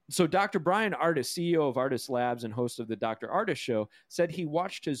 So Dr. Brian Ardis, CEO of Ardis Labs and host of the Dr. Ardis Show, said he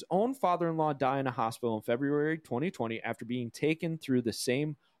watched his own father-in-law die in a hospital in February 2020 after being taken through the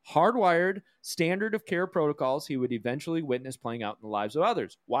same hardwired standard of care protocols he would eventually witness playing out in the lives of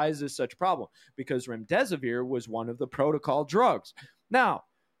others. Why is this such a problem? Because remdesivir was one of the protocol drugs. Now,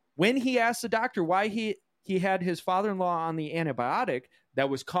 when he asked the doctor why he had his father-in-law on the antibiotic that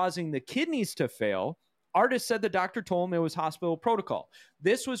was causing the kidneys to fail, Ardis said the doctor told him it was hospital protocol.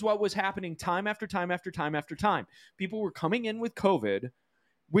 This was what was happening time after time after time after time. People were coming in with COVID,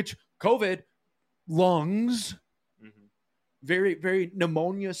 which COVID, lungs, very, very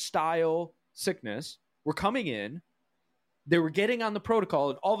pneumonia-style sickness, were coming in. They were getting on the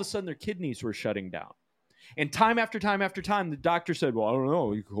protocol, and all of a sudden their kidneys were shutting down. And time after time after time, the doctor said, well, I don't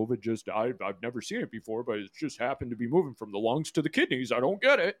know, COVID just, I've never seen it before, but it just happened to be moving from the lungs to the kidneys. I don't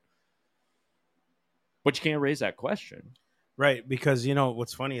get it. But you can't raise that question. Right, because,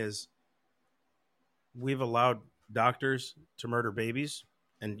 what's funny is we've allowed doctors to murder babies.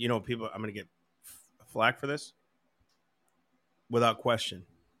 And, people, I'm going to get flack for this without question.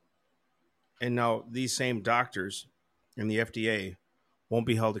 And now these same doctors and the FDA won't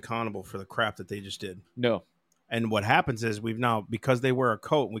be held accountable for the crap that they just did. No. And what happens is we've now, because they wear a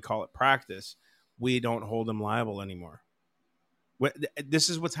coat and we call it practice, we don't hold them liable anymore. This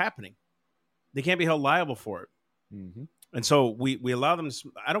is what's happening. They can't be held liable for it. Mm-hmm. And so we allow them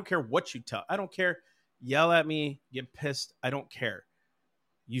to, I don't care what you tell. I don't care. Yell at me, get pissed. I don't care.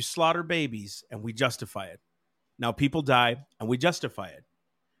 You slaughter babies and we justify it. Now people die and we justify it.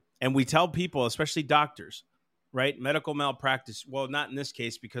 And we tell people, especially doctors, right? Medical malpractice. Well, not in this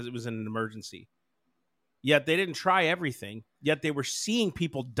case because it was an emergency. Yet they didn't try everything. Yet they were seeing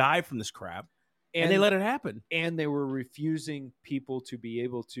people die from this crap. And they let it happen. And they were refusing people to be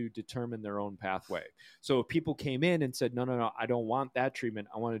able to determine their own pathway. So if people came in and said, no, I don't want that treatment.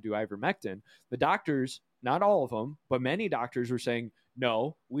 I want to do ivermectin. The doctors, not all of them, but many doctors were saying,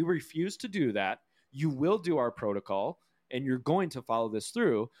 no, we refuse to do that. You will do our protocol and you're going to follow this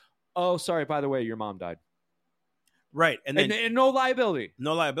through. Oh, sorry, by the way, your mom died. Right. And then and no liability.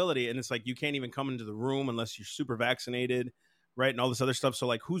 No liability. And it's like you can't even come into the room unless you're super vaccinated. Right. And all this other stuff. So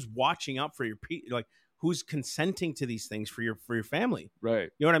like who's watching out for your like who's consenting to these things for your family? Right.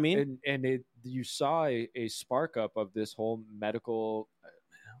 You know what I mean? And you saw a spark up of this whole medical,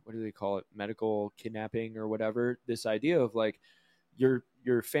 what do they call it? Medical kidnapping or whatever. This idea of like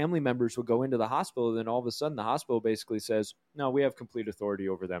your family members will go into the hospital, and then all of a sudden the hospital basically says, no, we have complete authority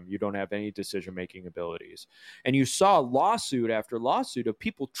over them. You don't have any decision-making abilities. And you saw lawsuit after lawsuit of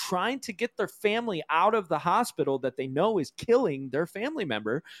people trying to get their family out of the hospital that they know is killing their family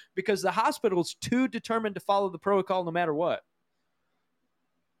member because the hospital's too determined to follow the protocol no matter what.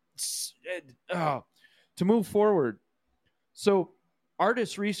 To move forward. So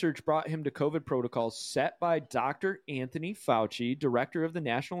Ardis research brought him to COVID protocols set by Dr. Anthony Fauci, director of the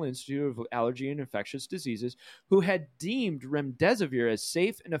National Institute of Allergy and Infectious Diseases, who had deemed remdesivir as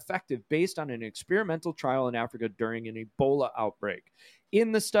safe and effective based on an experimental trial in Africa during an Ebola outbreak.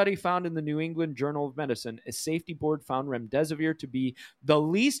 In the study found in the New England Journal of Medicine, a safety board found remdesivir to be the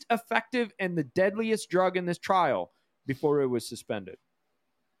least effective and the deadliest drug in this trial before it was suspended.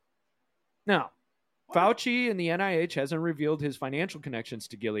 Now, Fauci and the NIH hasn't revealed his financial connections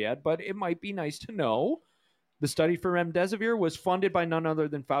to Gilead, but it might be nice to know. The study for remdesivir was funded by none other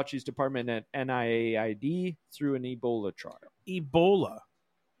than Fauci's department at NIAID through an Ebola trial. Ebola.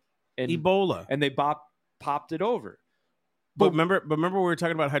 And they popped it over. But remember we were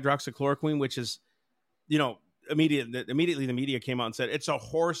talking about hydroxychloroquine, which is, immediately the media came out and said it's a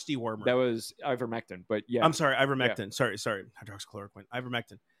horse dewormer. That was ivermectin, but yeah. I'm sorry, ivermectin. Yeah. Sorry, hydroxychloroquine,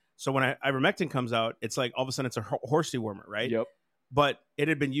 ivermectin. So when ivermectin comes out, it's like all of a sudden it's a horse dewormer, right? Yep. But it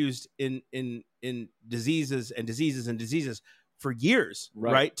had been used in diseases for years,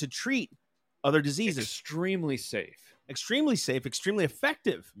 right? To treat other diseases. Extremely safe, extremely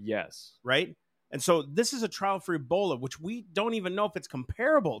effective. Yes. Right. And so this is a trial for Ebola, which we don't even know if it's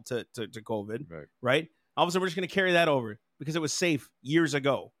comparable to COVID. Right. All of a sudden we're just going to carry that over because it was safe years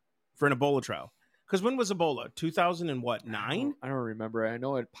ago for an Ebola trial. Because when was Ebola? 2009? I don't remember. I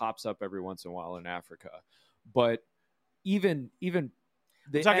know it pops up every once in a while in Africa, but even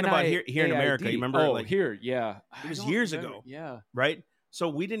I'm talking about here in America. You remember? Oh, like, here, yeah. It was I don't years remember. ago. Yeah, right? So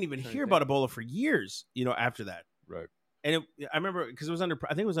we didn't even Trying to hear about Ebola for years, after that. right. And I remember because I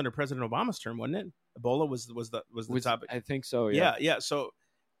think it was under President Obama's term, wasn't it? Ebola was the topic. I think so. Yeah. So,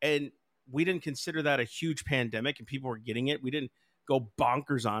 and we didn't consider that a huge pandemic, and people were getting it. We didn't go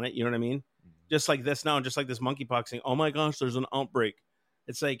bonkers on it. You know what I mean? Just like this now, and just like this monkeypox thing. Oh my gosh, there's an outbreak.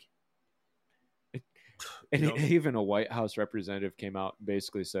 It's like, And even a White House representative came out and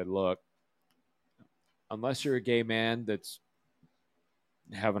basically said, "Look, unless you're a gay man that's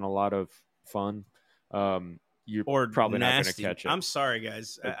having a lot of fun, you're probably not going to catch it." I'm sorry,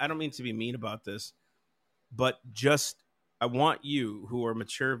 guys. I don't mean to be mean about this, but just I want you who are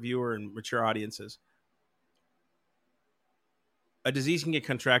mature viewer and mature audiences. A disease can get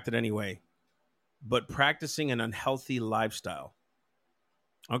contracted anyway, but practicing an unhealthy lifestyle.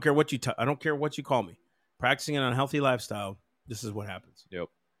 I don't care what I don't care what you call me. Practicing an unhealthy lifestyle, this is what happens. Yep.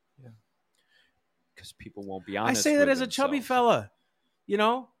 Yeah. Because people won't be honest. I say that with as a chubby themselves.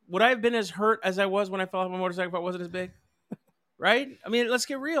 fella. Would I have been as hurt as I was when I fell off my motorcycle if I wasn't as big? Right? I mean, let's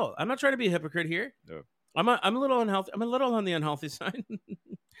get real. I'm not trying to be a hypocrite here. No. I'm a little unhealthy. I'm a little on the unhealthy side.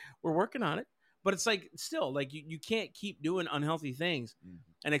 We're working on it. But it's like, still, like you can't keep doing unhealthy things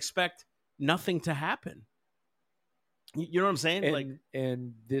and expect nothing to happen. You know what I'm saying?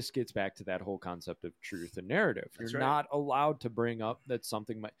 And this gets back to that whole concept of truth and narrative. That's You're right. not allowed to bring up that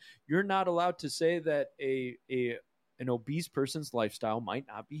something might. You're not allowed to say that an obese person's lifestyle might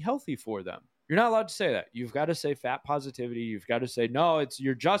not be healthy for them. You're not allowed to say that. You've got to say fat positivity. You've got to say no.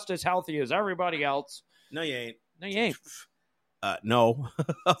 You're just as healthy as everybody else. No, you ain't. No, you ain't. No,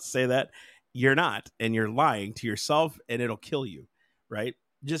 I'll say that. You're not, and you're lying to yourself, and it'll kill you, right?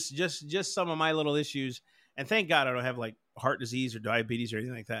 Just some of my little issues, and thank God I don't have like heart disease or diabetes or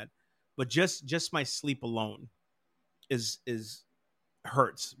anything like that. But just my sleep alone is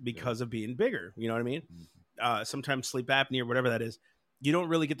hurts because of being bigger. You know what I mean? Sometimes sleep apnea or whatever that is, you don't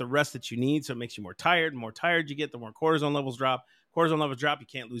really get the rest that you need, so it makes you more tired. The more tired you get, the more cortisone levels drop. Cortisone levels drop, you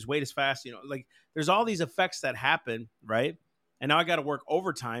can't lose weight as fast. Like there's all these effects that happen, right? And now I got to work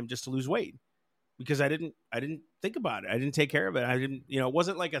overtime just to lose weight because I didn't think about it. I didn't take care of it. I didn't, it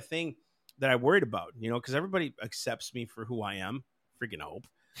wasn't like a thing that I worried about, because everybody accepts me for who I am. Freaking hope,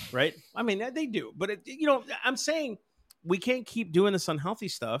 right? I mean, they do, but I'm saying we can't keep doing this unhealthy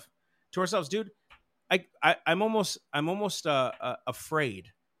stuff to ourselves, dude. I'm almost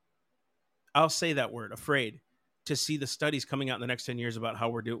afraid. I'll say that word, afraid, to see the studies coming out in the next 10 years about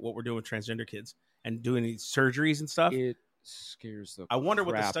what we're doing with transgender kids and doing these surgeries and stuff. It scares the I wonder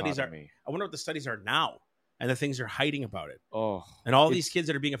what the crap studies out are. of me. I wonder what the studies are now and the things they're hiding about it. Oh, and all these kids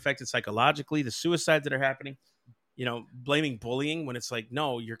that are being affected psychologically, the suicides that are happening, blaming bullying when it's like,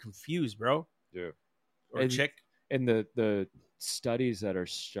 no, you're confused, bro. Yeah. Or chick. And the studies that are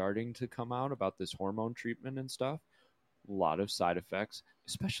starting to come out about this hormone treatment and stuff, a lot of side effects,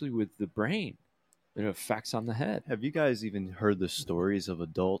 especially with the brain. It affects on the head. Have you guys even heard the stories of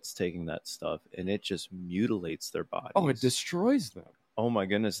adults taking that stuff and it just mutilates their bodies? Oh, it destroys them. Oh my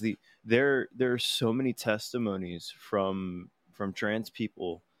goodness. There are so many testimonies from trans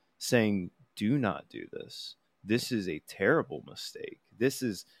people saying, do not do this. This is a terrible mistake. This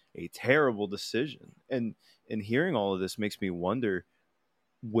is a terrible decision. And hearing all of this makes me wonder,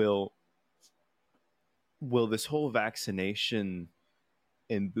 will this whole vaccination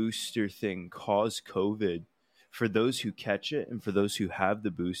and booster thing cause COVID for those who catch it and for those who have the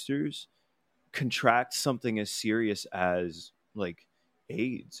boosters contract something as serious as like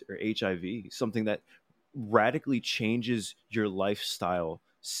AIDS or HIV, something that radically changes your lifestyle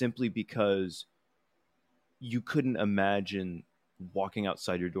simply because you couldn't imagine walking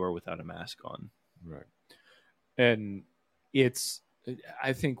outside your door without a mask on. Right. And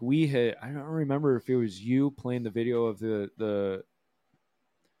I think I don't remember if it was you playing the video of the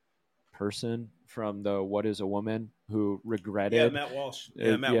person from the What is a Woman who regretted. Yeah, Matt Walsh.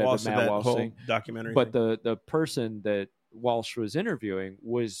 Matt Walsh did that whole thing. documentary. But the person that Walsh was interviewing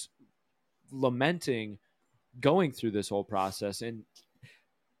was lamenting going through this whole process and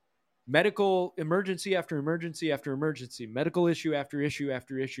medical emergency after emergency after emergency, medical issue after issue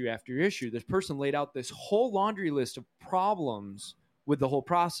after issue after issue. This person laid out this whole laundry list of problems with the whole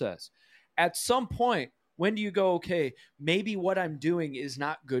process. At some point, when do you go, okay, maybe what I'm doing is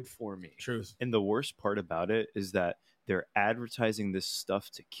not good for me? Truth. And the worst part about it is that they're advertising this stuff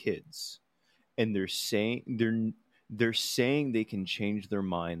to kids, and they're saying they can change their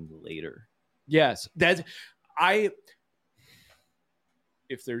mind later. Yes,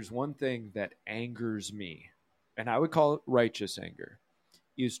 if there's one thing that angers me, and I would call it righteous anger,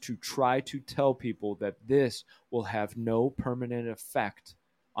 is to try to tell people that this will have no permanent effect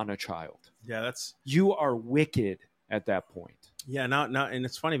on a child. Yeah, that's You are wicked at that point. yeah. Now, and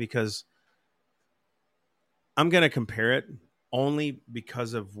it's funny because I'm going to compare it only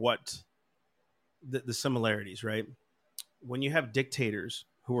because of what the similarities, right? When you have dictators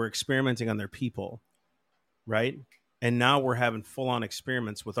who are experimenting on their people, right? And now we're having full on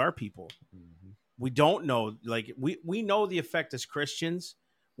experiments with our people. We don't know, like we know the effect as Christians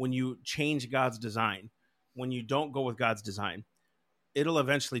when you change God's design, when you don't go with God's design, it'll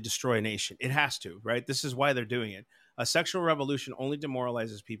eventually destroy a nation. It has to, right? This is why they're doing it. A sexual revolution only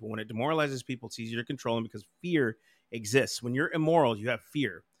demoralizes people. When it demoralizes people, it's easier to control them because fear exists. When you're immoral, you have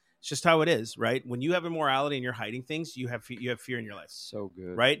fear. It's just how it is, right? When you have immorality and you're hiding things, you have fear in your life. So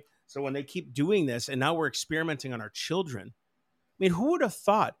good. Right? So when they keep doing this and now we're experimenting on our children, I mean, who would have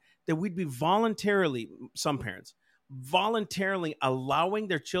thought that we'd be voluntarily, some parents, voluntarily allowing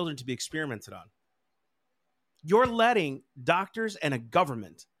their children to be experimented on? You're letting doctors and a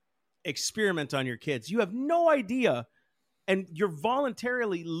government experiment on your kids. You have no idea. And you're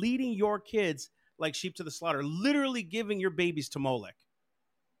voluntarily leading your kids like sheep to the slaughter, literally giving your babies to Molech.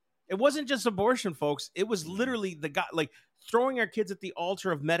 It wasn't just abortion, folks. It was literally the God, like throwing our kids at the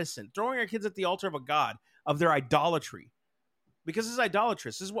altar of medicine, throwing our kids at the altar of a God, of their idolatry. Because it's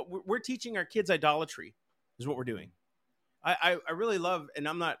idolatrous. This is what we're teaching our kids. Idolatry is what we're doing. I really love, and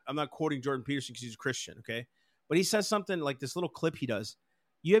I'm not quoting Jordan Peterson because he's a Christian, okay? But he says something like this little clip he does.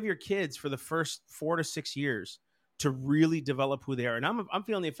 You have your kids for the first 4 to 6 years to really develop who they are. And I'm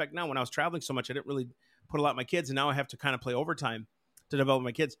feeling the effect now. When I was traveling so much, I didn't really put a lot of my kids, and now I have to kind of play overtime to develop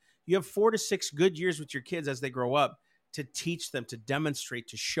my kids. You have 4 to 6 good years with your kids as they grow up to teach them, to demonstrate,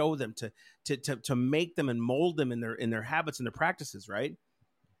 to show them, to make them and mold them in their habits and their practices, right?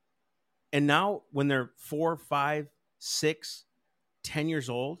 And now when they're 4, 5, 6, 10 years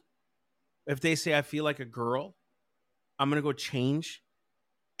old, if they say, I feel like a girl, I'm going to go change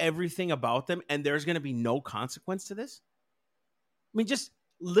everything about them and there's going to be no consequence to this. I mean, just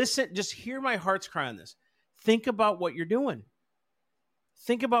listen, just hear my heart's cry on this. Think about what you're doing.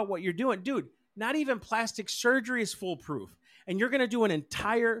 Think about what you're doing. Dude, not even plastic surgery is foolproof. And you're going to do an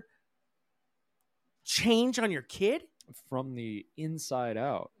entire change on your kid? From the inside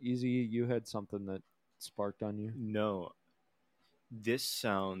out. Easy, you had something that sparked on you? No. This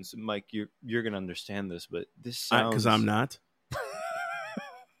sounds, Mike, you're going to understand this, but this sounds... Because I'm not.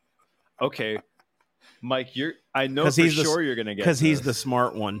 Okay. Mike, I know for sure you're going to get because he's the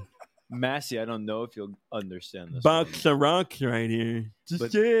smart one. Massey, I don't know if you'll understand this. Box of rocks right here.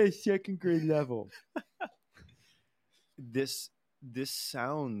 Just second grade level. This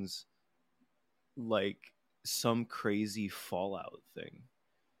sounds like some crazy Fallout thing.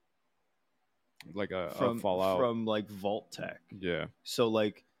 Like a Fallout from like Vault Tech. Yeah. So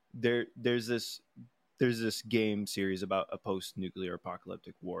like there's this game series about a post-nuclear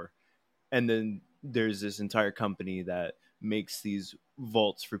apocalyptic war. And then there's this entire company that makes these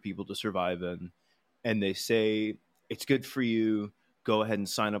vaults for people to survive in. And they say, it's good for you. Go ahead and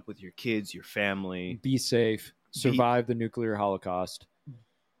sign up with your kids, your family. Be safe. Survive the nuclear holocaust.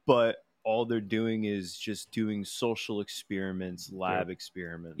 But all they're doing is just doing social experiments, lab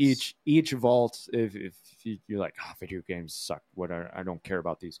experiments. Each vault, if you're like, video games suck, I don't care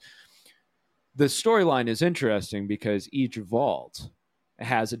about these. The storyline is interesting because each vault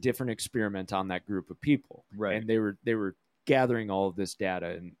has a different experiment on that group of people. Right. And they were gathering all of this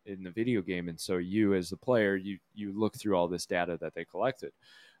data in the video game. And so you as the player, you look through all this data that they collected.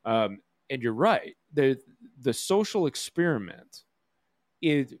 And you're right. The social experiment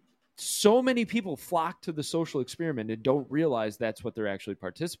is... So many people flock to the social experiment and don't realize that's what they're actually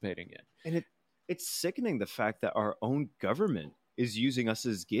participating in. And it's sickening the fact that our own government is using us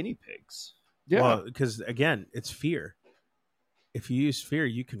as guinea pigs. Yeah. Well, because again, it's fear. If you use fear,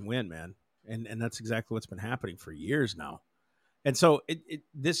 you can win, man. And that's exactly what's been happening for years now. And so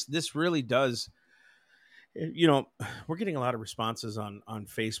this really does, we're getting a lot of responses on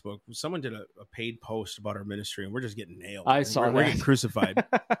Facebook. Someone did a paid post about our ministry and we're just getting nailed. We're getting crucified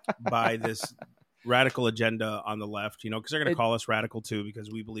by this radical agenda on the left, because they're going to call us radical too, because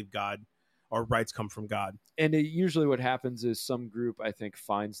we believe God, our rights come from God. And usually what happens is some group, I think,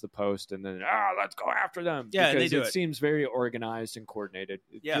 finds the post and then, let's go after them. Yeah, because they do it seems very organized and coordinated.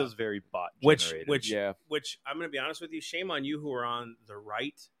 It feels very bot generated. Which I'm going to be honest with you, shame on you who are on the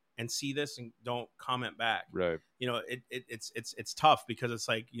right and see this and don't comment back. Right. It's tough because it's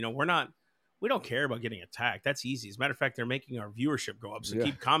like, we don't care about getting attacked. That's easy. As a matter of fact, they're making our viewership go up. So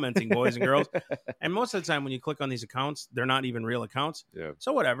keep commenting, boys and girls. And most of the time when you click on these accounts, they're not even real accounts. Yeah.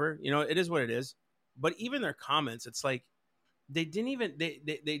 So whatever, it is what it is. But even their comments, it's like they didn't even,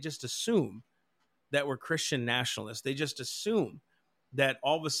 they just assume that we're Christian nationalists. They just assume that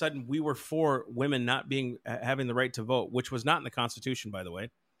all of a sudden we were for women not having the right to vote, which was not in the Constitution, by the way.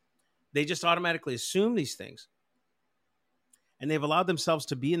 They just automatically assume these things. And they've allowed themselves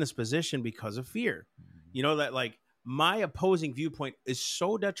to be in this position because of fear. You know, that like my opposing viewpoint is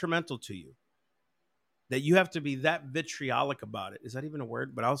so detrimental to you that you have to be that vitriolic about it. Is that even a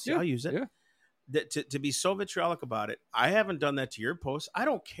word? But I'll use it. Yeah. That to be so vitriolic about it. I haven't done that to your post. I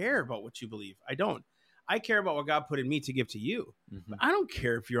don't care about what you believe. I don't. I care about what God put in me to give to you. Mm-hmm. I don't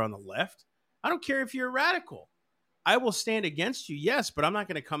care if you're on the left. I don't care if you're a radical. I will stand against you, yes, but I'm not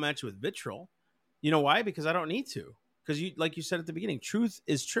going to come at you with vitriol. You know why? Because I don't need to. Because you, like you said at the beginning, truth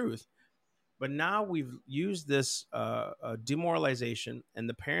is truth. But now we've used this demoralization, and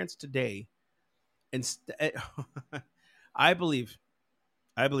the parents today, I believe,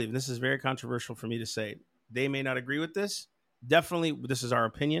 and this is very controversial for me to say, they may not agree with this. Definitely, this is our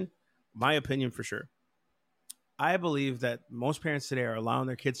opinion, my opinion for sure. I believe that most parents today are allowing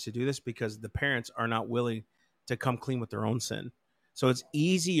their kids to do this because the parents are not willing to come clean with their own sin. So it's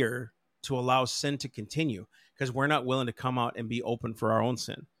easier to allow sin to continue because we're not willing to come out and be open for our own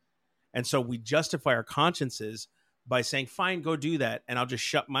sin. And so we justify our consciences by saying, fine, go do that. And I'll just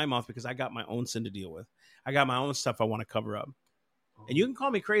shut my mouth because I got my own sin to deal with. I got my own stuff I want to cover up. And you can call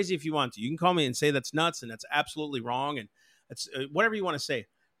me crazy if you want to. You can call me and say that's nuts and that's absolutely wrong. And that's whatever you want to say.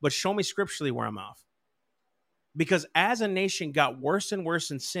 But show me scripturally where I'm off. Because as a nation got worse and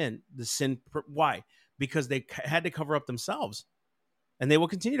worse in sin, why? Because they had to cover up themselves. And they will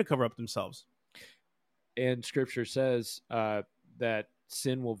continue to cover up themselves. And scripture says that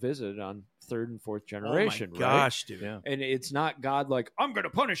sin will visit on third and fourth generation. Oh my gosh, right? dude. Yeah. And it's not God like, I'm going to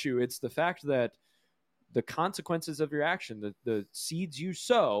punish you. It's the fact that the consequences of your action, the seeds you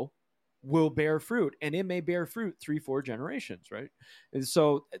sow will bear fruit. And it may bear fruit 3-4 generations, right? And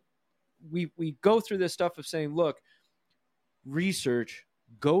so we go through this stuff of saying, look, research,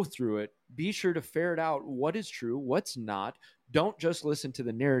 go through it, be sure to ferret out what is true, what's not. Don't just listen to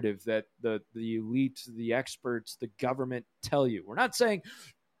the narrative that the elite, the experts, the government tell you. We're not saying,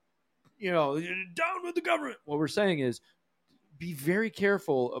 down with the government. What we're saying is be very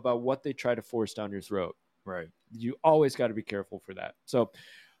careful about what they try to force down your throat. Right. You always got to be careful for that. So,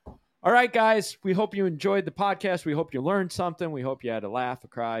 all right, guys, we hope you enjoyed the podcast. We hope you learned something. We hope you had a laugh, a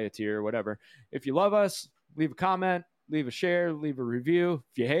cry, a tear, whatever. If you love us, leave a comment, leave a share, leave a review.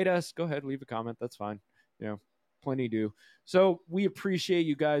 If you hate us, go ahead, leave a comment. That's fine. Plenty do. So we appreciate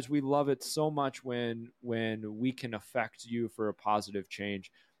you guys. We love it so much when we can affect you for a positive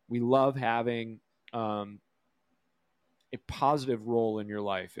change. We love having a positive role in your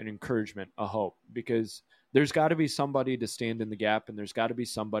life, an encouragement, a hope, because there's got to be somebody to stand in the gap, and there's got to be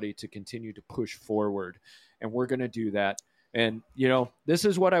somebody to continue to push forward. And we're going to do that. And, this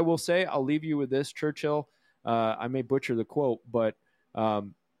is what I will say. I'll leave you with this, Churchill. I may butcher the quote, but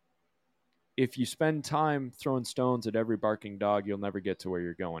if you spend time throwing stones at every barking dog, you'll never get to where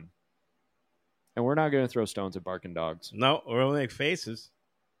you're going. And we're not going to throw stones at barking dogs. No, we'll make faces.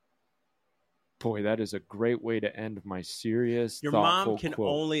 Boy, that is a great way to end my serious, Your thoughtful mom can quote.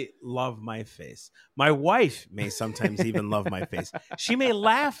 only love my face. My wife may sometimes even love my face. She may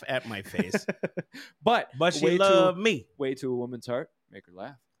laugh at my face, but she loves me. Way to a woman's heart, make her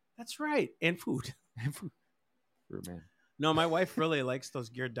laugh. That's right. And food. For a man. No, my wife really likes those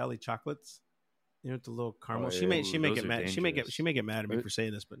Ghirardelli chocolates. With the little caramel. Oh, she yeah. may Those get are mad. dangerous. She may get mad at me for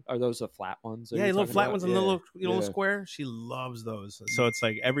saying this, but Are those the flat ones? that yeah, you're little talking flat about? ones in Yeah. the little Yeah. square. She loves those. So it's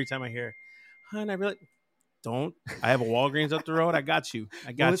like every time I hear, "Hon, I really don't." I have a Walgreens up the road. I got you.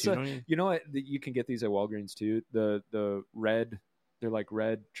 Melissa, you know what? You can get these at Walgreens too. The red, they're like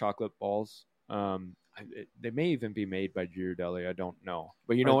red chocolate balls. They may even be made by Ghirardelli. I don't know,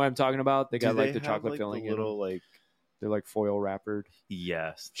 but you know what I'm talking about. They got like the chocolate filling. The little in them. They're like foil wrappered.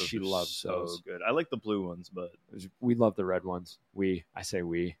 Yes, She are loves so those. good. I like the blue ones, but We love the red ones. I say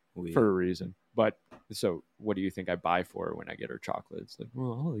we for a reason. But so, what do you think I buy for her when I get her chocolate? It's like,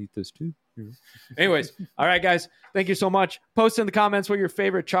 well, I'll eat this too. Anyways, all right, guys, thank you so much. Post in the comments what your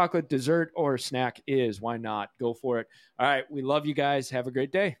favorite chocolate dessert or snack is. Why not? Go for it. All right, we love you guys. Have a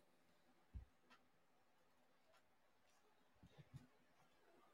great day.